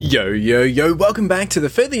Yo, welcome back to the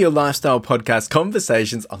Further Your Lifestyle podcast,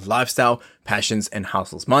 conversations on lifestyle, passions, and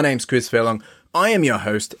hustles. My name's Chris Furlong. I am your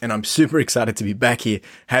host, and I'm super excited to be back here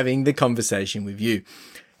having the conversation with you.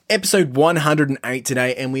 Episode 108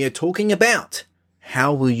 today, and we are talking about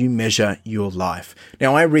how will you measure your life?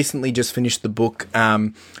 Now, I recently just finished the book,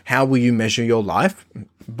 How Will You Measure Your Life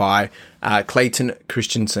by Clayton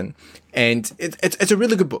Christensen. And it's a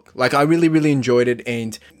really good book. Like, I really enjoyed it,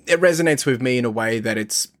 and it resonates with me in a way that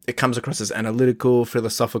it comes across as analytical,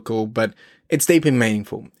 philosophical, but it's deep and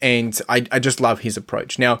meaningful. And I just love his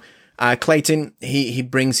approach. Now, Clayton, he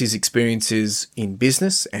brings his experiences in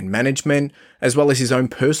business and management, as well as his own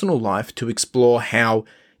personal life, to explore how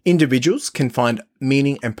individuals can find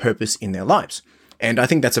meaning and purpose in their lives. And I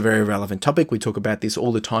think that's a very relevant topic. We talk about this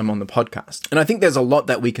all the time on the podcast. And I think there's a lot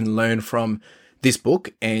that we can learn from this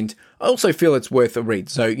book, and I also feel it's worth a read.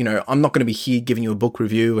 So, I'm not going to be here giving you a book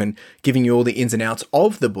review and giving you all the ins and outs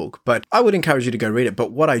of the book, but I would encourage you to go read it.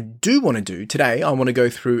 But what I do want to do today, I want to go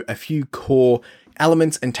through a few core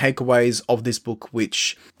elements and takeaways of this book,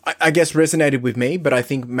 which I guess resonated with me, but I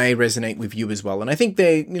think may resonate with you as well. And I think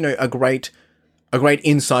they're, a great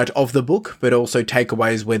insight of the book, but also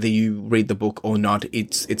takeaways whether you read the book or not.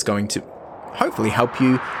 It's going to hopefully help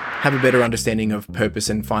you have a better understanding of purpose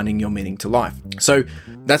and finding your meaning to life. So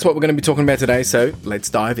that's what we're going to be talking about today. So let's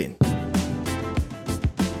dive in.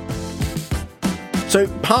 So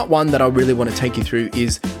part one that I really want to take you through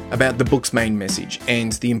is about the book's main message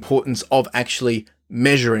and the importance of actually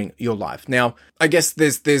measuring your life. Now, I guess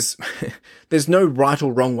there's no right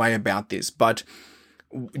or wrong way about this, but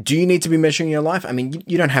do you need to be measuring your life? I mean,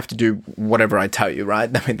 you don't have to do whatever I tell you,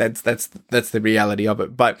 right? I mean, that's the reality of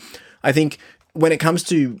it. But I think when it comes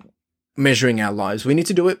to measuring our lives, we need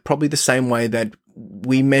to do it probably the same way that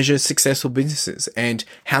we measure successful businesses and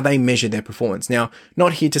how they measure their performance. Now,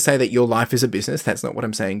 not here to say that your life is a business. That's not what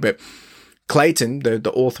I'm saying. But Clayton,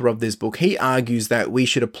 the author of this book, he argues that we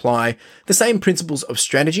should apply the same principles of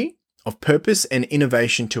strategy, of purpose, and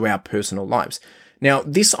innovation to our personal lives. Now,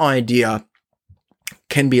 this idea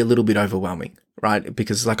can be a little bit overwhelming, right?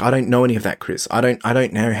 Because I don't know any of that, Chris. I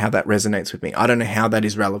don't know how that resonates with me. I don't know how that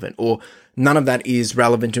is relevant, or none of that is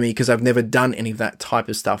relevant to me because I've never done any of that type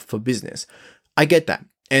of stuff for business. I get that.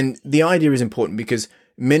 And the idea is important because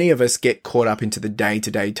many of us get caught up into the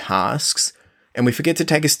day-to-day tasks and we forget to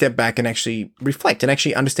take a step back and actually reflect and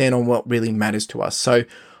actually understand on what really matters to us. So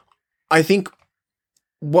I think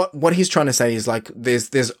what he's trying to say is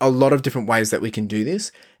there's a lot of different ways that we can do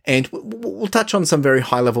this. And we'll touch on some very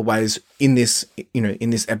high-level ways in this, in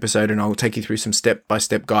this episode, and I'll take you through some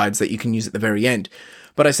step-by-step guides that you can use at the very end.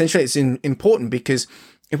 But essentially, it's important because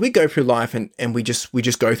if we go through life and we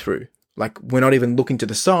just go through, we're not even looking to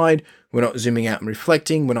the side, we're not zooming out and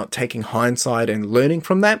reflecting, we're not taking hindsight and learning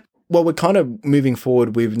from that, well, we're kind of moving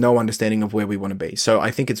forward with no understanding of where we want to be. So I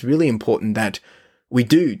think it's really important that we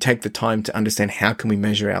do take the time to understand how can we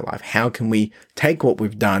measure our life, how can we take what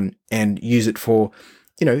we've done and use it for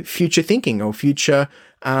future thinking or future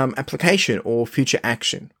application or future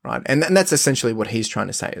action, right? And that's essentially what he's trying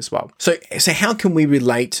to say as well. So how can we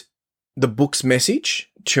relate the book's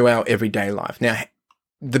message to our everyday life? Now,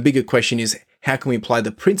 the bigger question is, how can we apply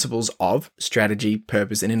the principles of strategy,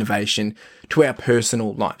 purpose, and innovation to our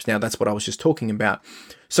personal lives? Now, that's what I was just talking about.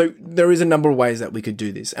 So there is a number of ways that we could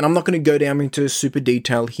do this. And I'm not going to go down into super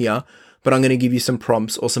detail here, but I'm going to give you some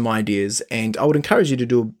prompts or some ideas. And I would encourage you to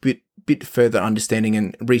do a bit further understanding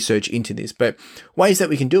and research into this. But ways that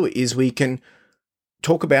we can do it is we can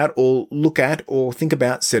talk about or look at or think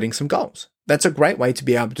about setting some goals. That's a great way to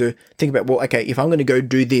be able to think about, well, okay, if I'm going to go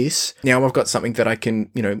do this, now I've got something that I can,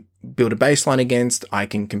 build a baseline against, I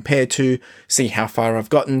can compare to, see how far I've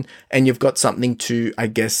gotten, and you've got something to, I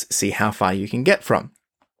guess, see how far you can get from.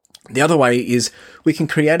 The other way is we can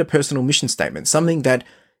create a personal mission statement, something that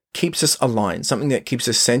keeps us aligned, something that keeps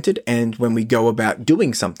us centered. And when we go about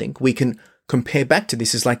doing something, we can compare back to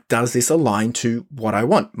this. Is does this align to what I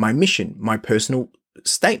want, my mission, my personal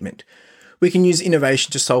statement? We can use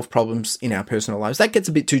innovation to solve problems in our personal lives. That gets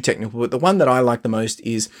a bit too technical, but the one that I like the most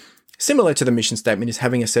is similar to the mission statement, is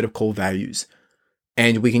having a set of core values.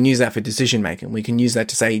 And we can use that for decision making. We can use that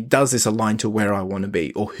to say, does this align to where I want to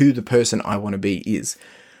be or who the person I want to be is?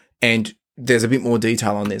 And there's a bit more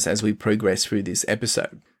detail on this as we progress through this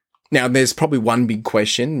episode. Now, there's probably one big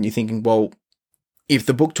question, and you're thinking, well, if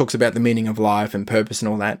the book talks about the meaning of life and purpose and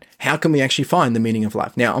all that, how can we actually find the meaning of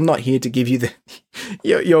life? Now, I'm not here to give you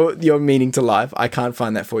your meaning to life. I can't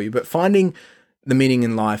find that for you. But finding the meaning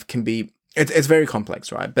in life can be, it's very complex,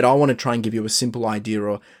 right? But I want to try and give you a simple idea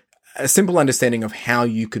or a simple understanding of how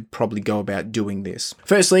you could probably go about doing this.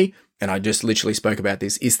 Firstly, and I just literally spoke about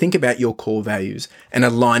this, is think about your core values and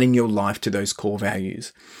aligning your life to those core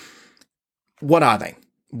values. What are they?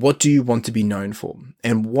 What do you want to be known for?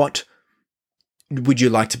 And what would you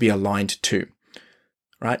like to be aligned to?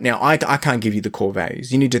 Right now, I can't give you the core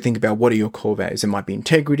values. You need to think about what are your core values. It might be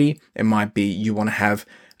integrity. It might be you want to have,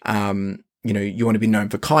 you want to be known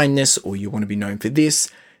for kindness, or you want to be known for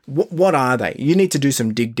this. What are they? You need to do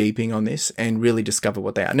some dig deeping on this and really discover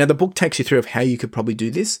what they are. Now, the book takes you through of how you could probably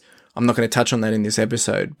do this. I'm not going to touch on that in this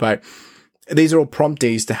episode, but these are all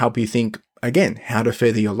promptees to help you think, again, how to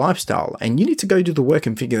further your lifestyle. And you need to go do the work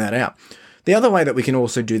and figure that out. The other way that we can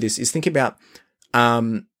also do this is think about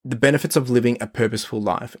the benefits of living a purposeful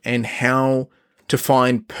life and how to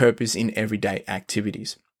find purpose in everyday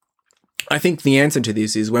activities. I think the answer to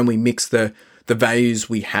this is when we mix the values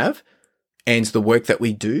we have and the work that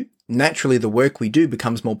we do, naturally the work we do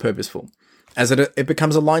becomes more purposeful, as it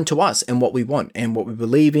becomes aligned to us and what we want and what we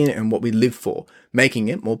believe in and what we live for, making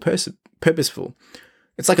it more purposeful.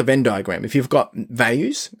 It's like a Venn diagram. If you've got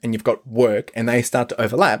values and you've got work and they start to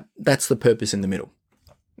overlap, that's the purpose in the middle.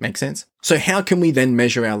 Make sense? So how can we then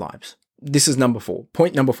measure our lives? This is number 4.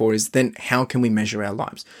 Point number 4 is then how can we measure our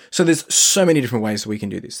lives? So there's so many different ways we can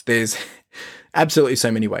do this. There's absolutely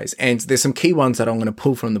so many ways. And there's some key ones that I'm going to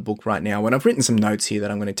pull from the book right now. And I've written some notes here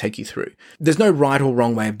that I'm going to take you through. There's no right or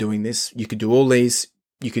wrong way of doing this. You could do all these.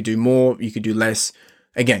 You could do more. You could do less.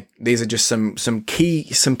 Again, these are just some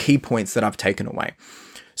key points that I've taken away.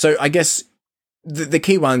 So I guess the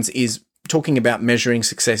key ones is talking about measuring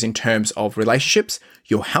success in terms of relationships,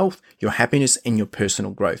 your health, your happiness, and your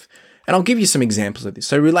personal growth. And I'll give you some examples of this.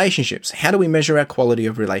 So relationships, how do we measure our quality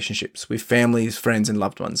of relationships with families, friends, and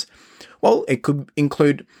loved ones? Well, it could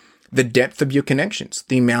include the depth of your connections,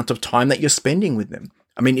 the amount of time that you're spending with them.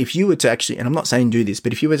 I mean, if you were to actually, and I'm not saying do this,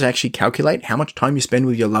 but if you were to actually calculate how much time you spend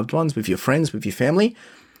with your loved ones, with your friends, with your family,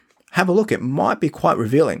 have a look. It might be quite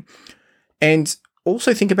revealing. And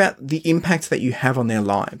also think about the impact that you have on their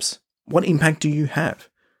lives. What impact do you have?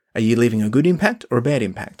 Are you leaving a good impact or a bad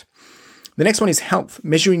impact? The next one is health,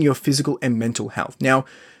 measuring your physical and mental health. Now,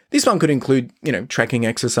 this one could include, tracking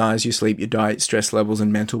exercise, your sleep, your diet, stress levels,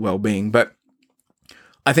 and mental well-being. But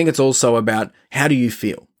I think it's also about how do you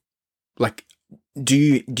feel? Like,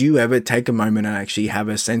 do you ever take a moment and actually have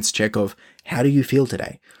a sense check of how do you feel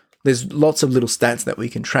today? There's lots of little stats that we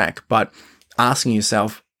can track, but asking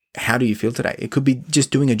yourself, how do you feel today? It could be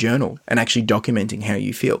just doing a journal and actually documenting how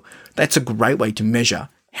you feel. That's a great way to measure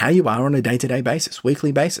how you are on a day-to-day basis,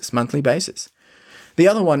 weekly basis, monthly basis. The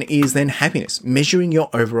other one is then happiness, measuring your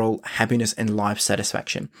overall happiness and life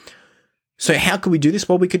satisfaction. So how could we do this?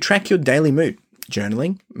 Well, we could track your daily mood.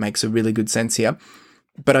 Journaling makes a really good sense here.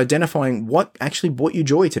 But identifying what actually brought you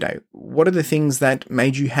joy today. What are the things that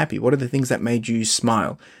made you happy? What are the things that made you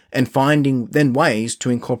smile? And finding then ways to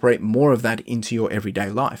incorporate more of that into your everyday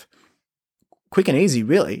life. Quick and easy,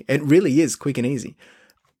 really. It really is quick and easy.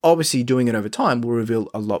 Obviously, doing it over time will reveal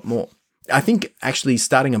a lot more. I think actually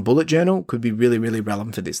starting a bullet journal could be really, really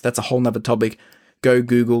relevant for this. That's a whole nother topic. Go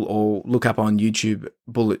Google or look up on YouTube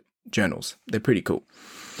bullet journals. They're pretty cool.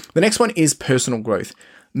 The next one is personal growth.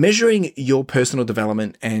 Measuring your personal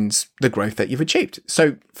development and the growth that you've achieved.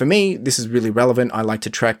 So for me, this is really relevant. I like to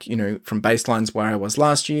track, from baselines where I was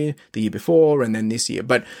last year, the year before, and then this year.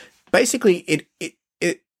 But basically,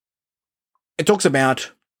 it talks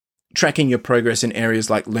about tracking your progress in areas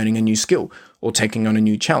like learning a new skill or taking on a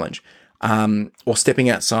new challenge, or stepping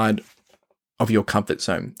outside of your comfort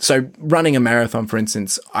zone. So running a marathon, for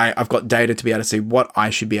instance, I've got data to be able to see what I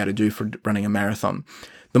should be able to do for running a marathon.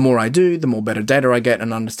 The more I do, the more better data I get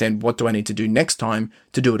and understand what do I need to do next time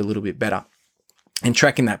to do it a little bit better. And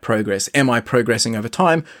tracking that progress. Am I progressing over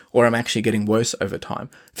time or am I actually getting worse over time?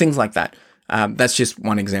 Things like that. That's just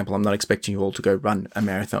one example. I'm not expecting you all to go run a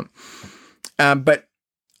marathon. But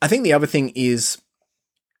I think the other thing is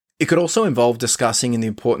it could also involve discussing the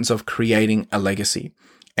importance of creating a legacy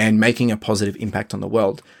and making a positive impact on the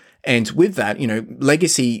world. And with that,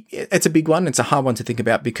 legacy, it's a big one. It's a hard one to think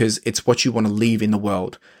about because it's what you want to leave in the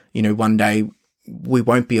world. One day we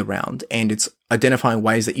won't be around, and it's identifying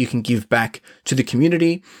ways that you can give back to the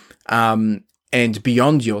community, and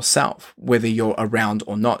beyond yourself, whether you're around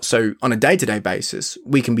or not. So on a day-to-day basis,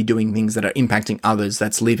 we can be doing things that are impacting others.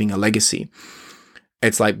 That's leaving a legacy.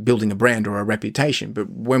 It's like building a brand or a reputation.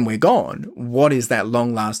 But when we're gone, what is that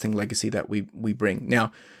long-lasting legacy that we bring?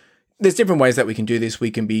 Now, there's different ways that we can do this. We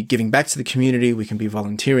can be giving back to the community. We can be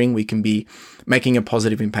volunteering. We can be making a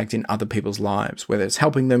positive impact in other people's lives, whether it's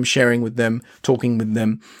helping them, sharing with them, talking with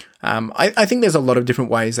them. I think there's a lot of different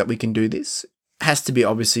ways that we can do this. It has to be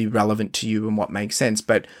obviously relevant to you and what makes sense,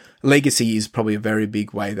 but legacy is probably a very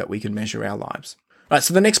big way that we can measure our lives. Right,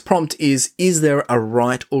 so the next prompt is there a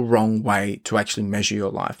right or wrong way to actually measure your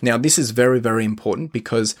life? Now, this is very, very important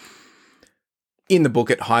because in the book,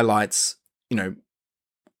 it highlights,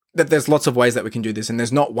 that there's lots of ways that we can do this, and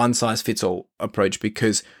there's not one size fits all approach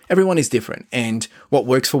because everyone is different, and what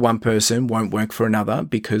works for one person won't work for another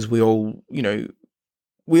because we all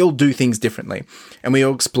do things differently and we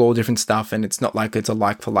all explore different stuff, and it's not like it's a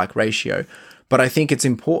like for like ratio. But I think it's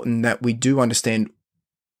important that we do understand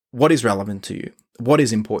what is relevant to you, what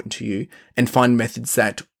is important to you, and find methods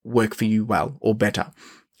that work for you well or better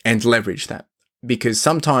and leverage that. Because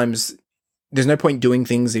sometimes there's no point doing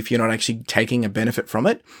things if you're not actually taking a benefit from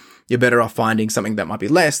it. You're better off finding something that might be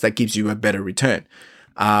less that gives you a better return,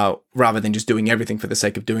 rather than just doing everything for the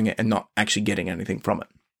sake of doing it and not actually getting anything from it.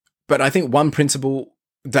 But I think one principle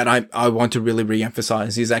that I want to really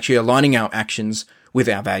re-emphasize is actually aligning our actions with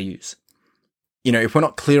our values. If we're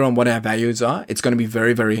not clear on what our values are, it's going to be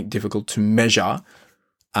very, very difficult to measure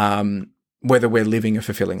whether we're living a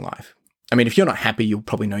fulfilling life. I mean, if you're not happy, you'll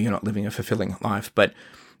probably know you're not living a fulfilling life. But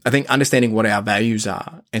I think understanding what our values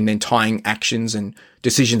are and then tying actions and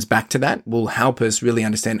decisions back to that will help us really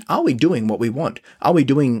understand, are we doing what we want? Are we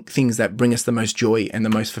doing things that bring us the most joy and the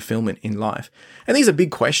most fulfillment in life? And these are big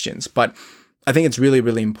questions, but I think it's really,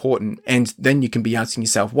 really important. And then you can be asking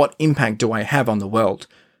yourself, what impact do I have on the world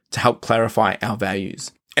to help clarify our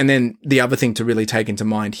values? And then the other thing to really take into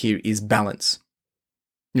mind here is balance.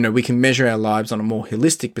 We can measure our lives on a more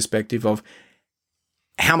holistic perspective of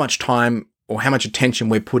how much time or how much attention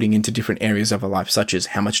we're putting into different areas of our life, such as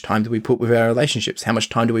how much time do we put with our relationships? How much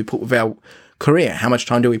time do we put with our career? How much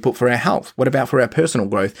time do we put for our health? What about for our personal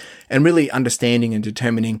growth? And really understanding and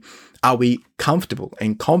determining, are we comfortable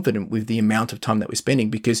and confident with the amount of time that we're spending?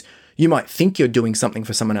 Because you might think you're doing something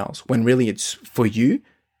for someone else when really it's for you,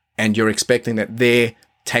 and you're expecting that they're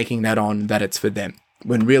taking that on, that it's for them,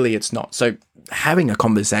 when really it's not. So having a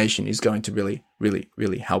conversation is going to really, really,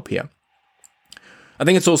 really help here. I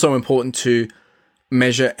think it's also important to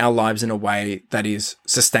measure our lives in a way that is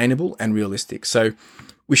sustainable and realistic. So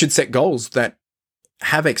we should set goals that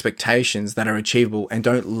have expectations that are achievable and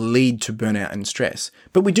don't lead to burnout and stress.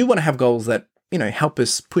 But we do want to have goals that, help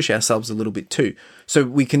us push ourselves a little bit too. So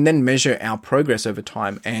we can then measure our progress over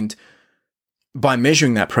time. And by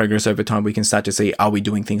measuring that progress over time, we can start to see, are we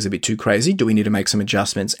doing things a bit too crazy? Do we need to make some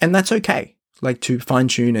adjustments? And that's okay, like to fine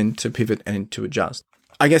tune and to pivot and to adjust.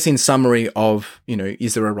 I guess in summary of,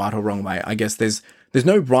 is there a right or wrong way? I guess there's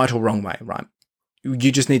no right or wrong way, right?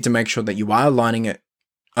 You just need to make sure that you are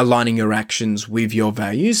aligning your actions with your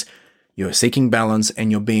values, you're seeking balance,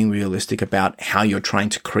 and you're being realistic about how you're trying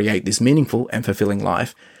to create this meaningful and fulfilling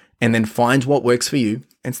life, and then find what works for you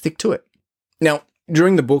and stick to it. Now,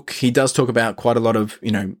 during the book, he does talk about quite a lot of,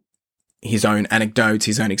 his own anecdotes,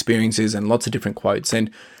 his own experiences, and lots of different quotes.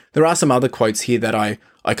 And there are some other quotes here that I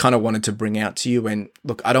kind of wanted to bring out to you. And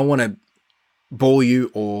look, I don't want to bore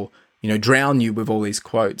you or, drown you with all these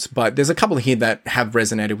quotes, but there's a couple here that have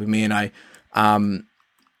resonated with me, and I've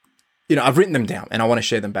written them down and I want to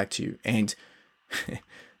share them back to you. And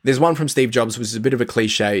there's one from Steve Jobs, which is a bit of a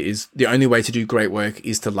cliche, is the only way to do great work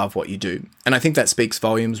is to love what you do. And I think that speaks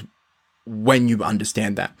volumes when you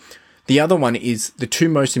understand that. The other one is the two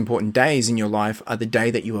most important days in your life are the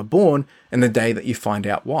day that you are born and the day that you find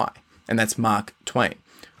out why. And that's Mark Twain.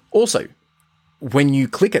 Also, when you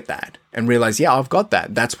click at that and realize, yeah, I've got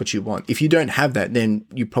that, that's what you want. If you don't have that, then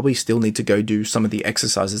you probably still need to go do some of the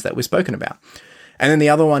exercises that we've spoken about. And then the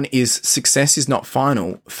other one is success is not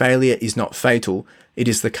final, failure is not fatal, it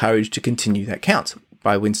is the courage to continue that counts,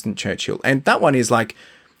 by Winston Churchill. And that one is like,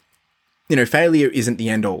 failure isn't the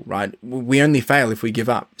end all, right? We only fail if we give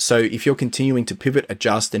up. So if you're continuing to pivot,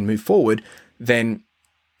 adjust, and move forward, then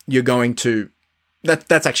you're going to,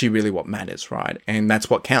 that's actually really what matters, right? And that's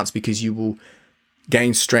what counts, because you will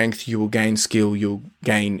gain strength, you will gain skill, you'll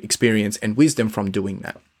gain experience and wisdom from doing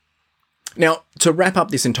that. Now, to wrap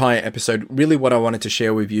up this entire episode, really what I wanted to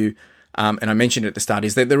share with you, and I mentioned at the start,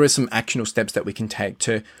 is that there are some actionable steps that we can take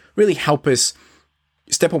to really help us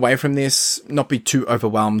step away from this, not be too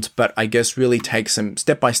overwhelmed, but I guess really take some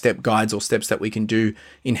step-by-step guides or steps that we can do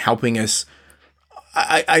in helping us,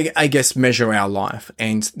 I guess, measure our life.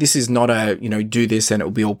 And this is not a, do this and it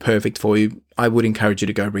will be all perfect for you. I would encourage you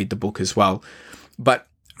to go read the book as well. But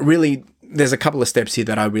really, there's a couple of steps here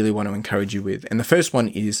that I really want to encourage you with. And the first one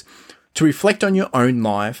is to reflect on your own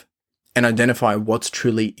life and identify what's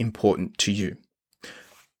truly important to you.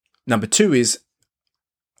 Number two is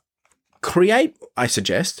create, I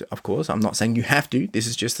suggest, of course, I'm not saying you have to, this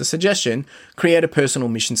is just a suggestion, create a personal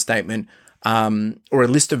mission statement or a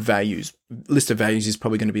list of values. List of values is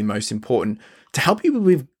probably going to be most important to help you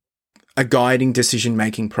with a guiding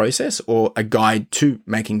decision-making process or a guide to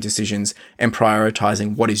making decisions and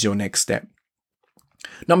prioritizing what is your next step.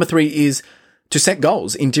 Number 3 is to set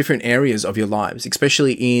goals in different areas of your lives,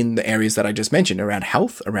 especially in the areas that I just mentioned around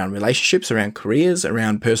health, around relationships, around careers,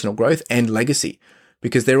 around personal growth and legacy,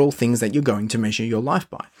 because they're all things that you're going to measure your life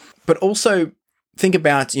by. But also think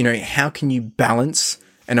about, how can you balance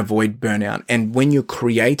and avoid burnout? And when you're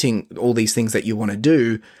creating all these things that you want to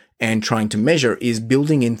do and trying to measure, is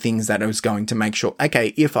building in things that is going to make sure,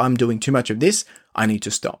 okay, if I'm doing too much of this, I need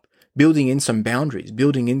to stop. Building in some boundaries,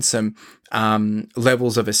 building in some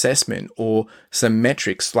levels of assessment or some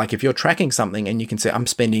metrics. Like if you're tracking something and you can say, I'm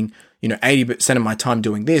spending, 80% of my time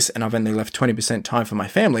doing this and I've only left 20% time for my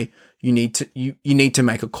family, you need to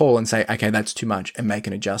make a call and say, okay, that's too much, and make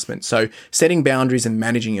an adjustment. So setting boundaries and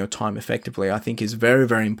managing your time effectively, I think, is very,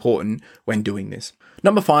 very important when doing this.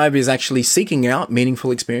 Number 5 is actually seeking out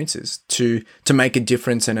meaningful experiences to make a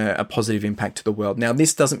difference and a positive impact to the world. Now,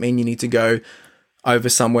 this doesn't mean you need to go over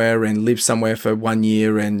somewhere and live somewhere for 1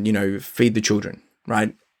 year and, feed the children,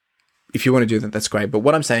 right? If you want to do that, that's great. But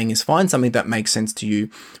what I'm saying is find something that makes sense to you,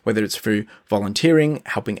 whether it's through volunteering,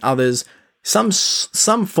 helping others,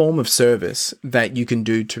 some form of service that you can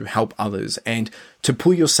do to help others and to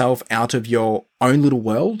pull yourself out of your own little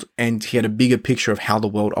world and get a bigger picture of how the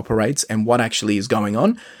world operates and what actually is going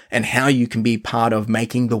on and how you can be part of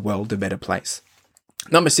making the world a better place.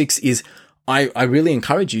 Number 6 is I really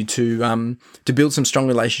encourage you to build some strong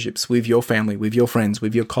relationships with your family, with your friends,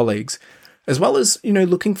 with your colleagues, as well as,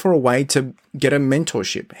 looking for a way to get a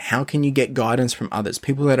mentorship. How can you get guidance from others,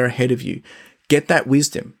 people that are ahead of you? Get that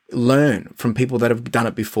wisdom, learn from people that have done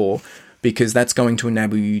it before, because that's going to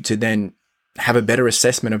enable you to then have a better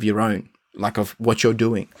assessment of your own, like of what you're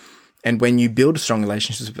doing. And when you build strong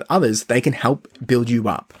relationships with others, they can help build you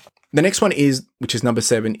up. The next one is, which is number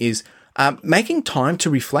 7, is making time to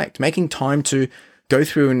reflect, making time to go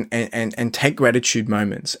through and take gratitude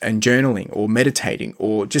moments and journaling or meditating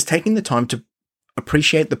or just taking the time to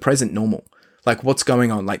appreciate the present normal, like what's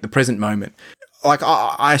going on, like the present moment. Like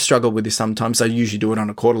I struggle with this sometimes. I usually do it on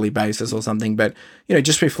a quarterly basis or something, but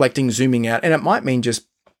just reflecting, zooming out, and it might mean just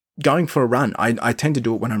going for a run. I tend to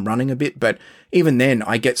do it when I'm running a bit, but even then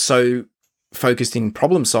I get so focused in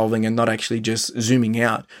problem solving and not actually just zooming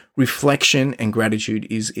out. Reflection and gratitude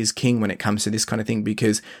is king when it comes to this kind of thing,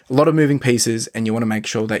 because a lot of moving pieces and you want to make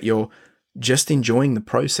sure that you're just enjoying the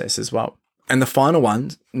process as well. And the final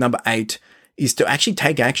one, number 8, is to actually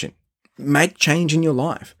take action, make change in your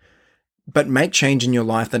life. But make change in your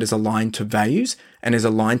life that is aligned to values and is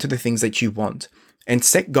aligned to the things that you want. And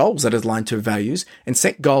set goals that are aligned to values and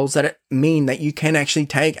set goals that mean that you can actually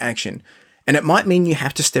take action. And it might mean you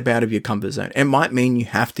have to step out of your comfort zone. It might mean you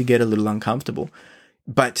have to get a little uncomfortable.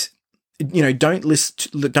 But, don't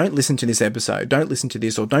listen to this episode. Don't listen to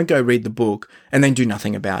this, or don't go read the book and then do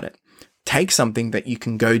nothing about it. Take something that you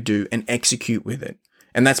can go do and execute with it.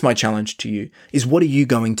 And that's my challenge to you, is what are you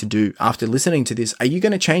going to do after listening to this? Are you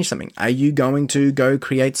going to change something? Are you going to go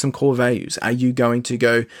create some core values? Are you going to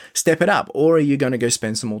go step it up? Or are you going to go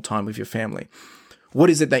spend some more time with your family? What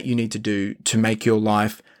is it that you need to do to make your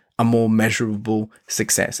life a more measurable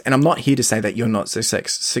success? And I'm not here to say that you're not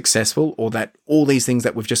successful or that all these things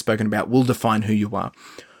that we've just spoken about will define who you are.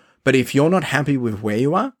 But if you're not happy with where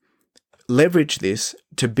you are, leverage this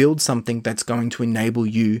to build something that's going to enable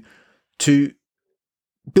you to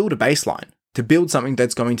build a baseline, to build something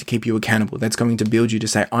that's going to keep you accountable, that's going to build you to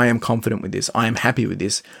say, I am confident with this, I am happy with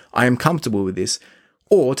this, I am comfortable with this,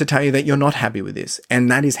 or to tell you that you're not happy with this.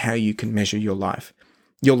 And that is how you can measure your life.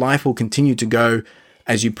 Your life will continue to go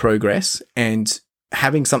as you progress, and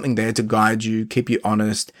having something there to guide you, keep you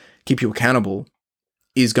honest, keep you accountable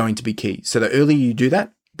is going to be key. So the earlier you do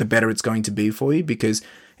that, the better it's going to be for you, because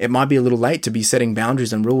it might be a little late to be setting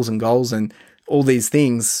boundaries and rules and goals and all these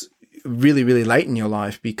things really, really late in your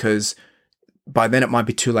life, because by then it might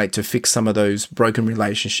be too late to fix some of those broken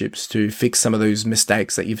relationships, to fix some of those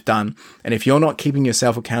mistakes that you've done. And if you're not keeping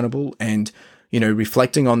yourself accountable and,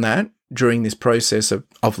 reflecting on that during this process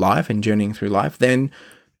of life and journeying through life, then,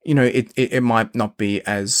 it might not be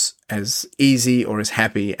as easy or as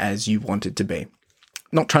happy as you want it to be.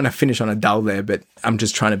 Not trying to finish on a dull there, but I'm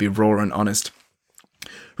just trying to be raw and honest.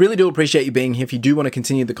 Really do appreciate you being here. If you do want to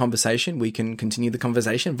continue the conversation, we can continue the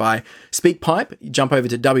conversation via SpeakPipe. Jump over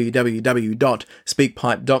to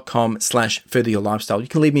www.speakpipe.com/furtheryourlifestyle. You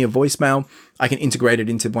can leave me a voicemail. I can integrate it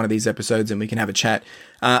into one of these episodes and we can have a chat.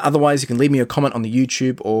 Otherwise, you can leave me a comment on the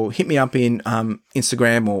YouTube or hit me up in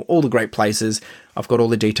Instagram or all the great places. I've got all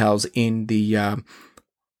the details in the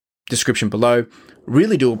description below.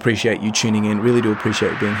 Really do appreciate you tuning in. Really do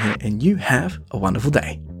appreciate you being here. And you have a wonderful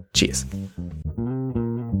day. Cheers.